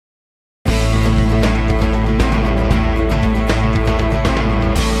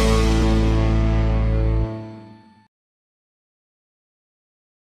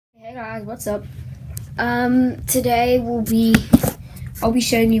Guys, what's up? Today I'll be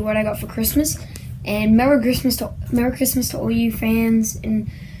showing you what I got for Christmas, and Merry Christmas to all you fans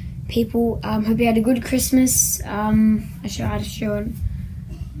and people. Hope you had a good Christmas. I tried to show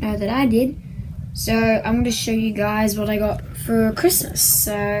that I did. So I'm going to show you guys what I got for Christmas.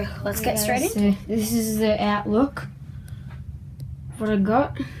 So let's get straight in. This is the outlook. What I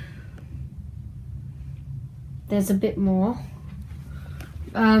got. There's a bit more.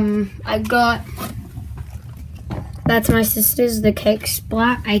 I got, that's my sister's, the cake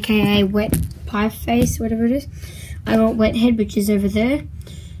splat, aka wet pie face, whatever it is. I got wet head, which is over there.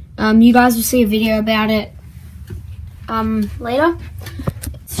 You guys will see a video about it later.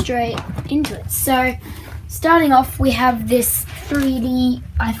 Straight into it. So starting off, we have this 3D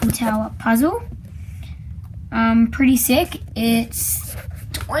Eiffel Tower puzzle. Pretty sick. It's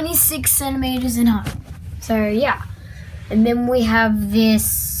 26 centimeters in height. So yeah. And then we have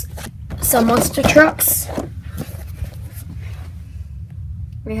some monster trucks.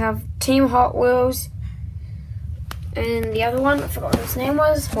 We have Team Hot Wheels. And the other one, I forgot what its name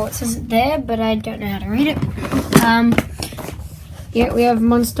was. Well, it says it there, but I don't know how to read it. Yeah, we have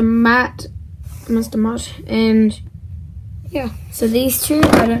Monster Mutt, and yeah. So these two,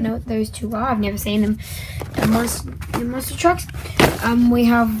 I don't know what those two are. I've never seen them. The monster trucks. We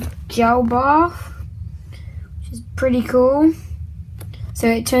have Gel Bar, which is pretty cool. So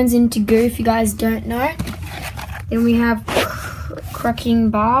it turns into goo if you guys don't know. Then we have Cracking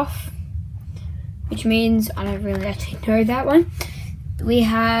Bath, which means I don't really actually know that one. We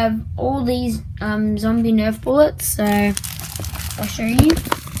have all these zombie Nerf bullets. So I'll show you.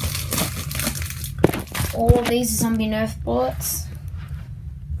 All of these are zombie Nerf bullets.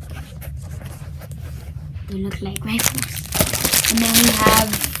 They look like rifles. And then we have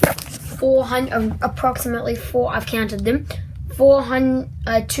 400, approximately I've counted them, 200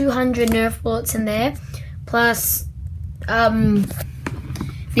 Nerf bullets in there, plus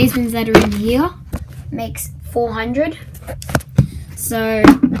these ones that are in here makes 400. So,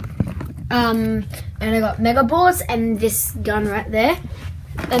 and I got mega bullets and this gun right there.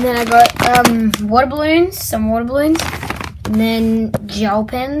 And then I got water balloons, some water balloons, and then gel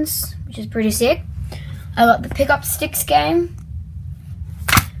pens, which is pretty sick. I got the pick-up sticks game.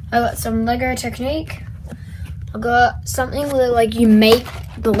 I got some Lego Technique. I got something where like you make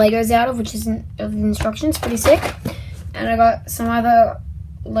the Legos out of, which isn't of the instructions, pretty sick. And I got some other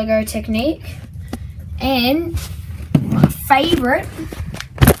Lego Technique. And my favorite,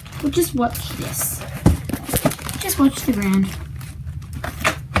 well, just watch this. Just watch the ground.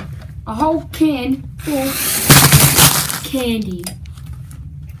 A whole can full of candy.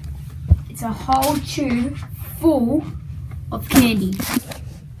 It's a whole tube full of candy.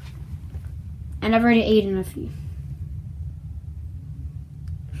 And I've already eaten a few.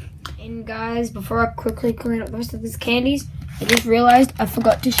 And guys, before I quickly clean up the rest of these candies, I just realized I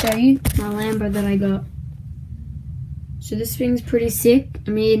forgot to show you my Lambo that I got. So this thing's pretty sick.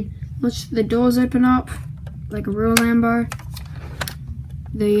 I mean, watch the doors open up like a real Lambo.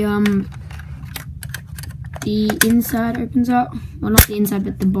 The inside opens up. Well, not the inside,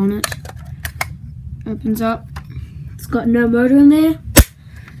 but the bonnet opens up. It's got no motor in there.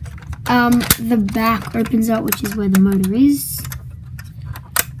 The back opens up, which is where the motor is.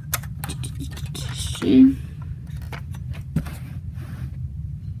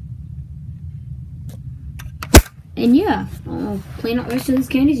 And yeah, I'll clean up the rest of these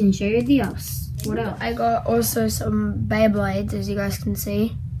candies and show you the else. What else? I got also some Beyblades, as you guys can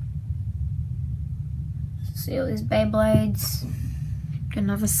see. See all these Beyblades. Got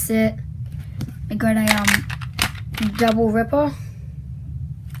another set. I got a double ripper.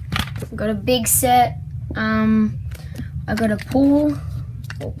 Got a big set. I got a pool.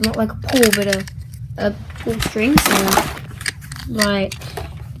 Well, not like a pool, but a pool string. So like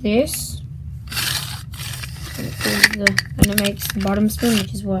this. And it makes the bottom spin,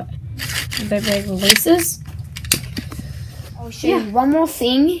 which is what the Beyblade releases. I'll show you one more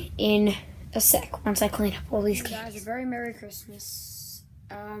thing in a sec once I clean up all these candies. Guys, a very Merry Christmas.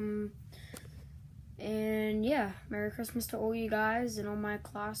 And yeah, Merry Christmas to all you guys and all my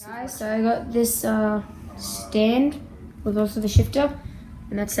class. Guys, so I got this stand with also the shifter,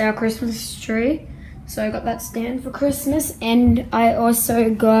 and that's our Christmas tree. So I got that stand for Christmas, and I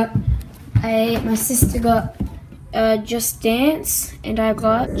also got my sister got Just Dance, and I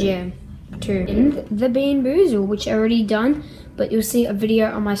got Jam too. And the Bean Boozle, which I already done, but you'll see a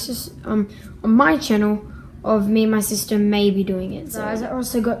video on my channel of me and my sister maybe doing it. So guys, I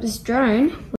also got this drone.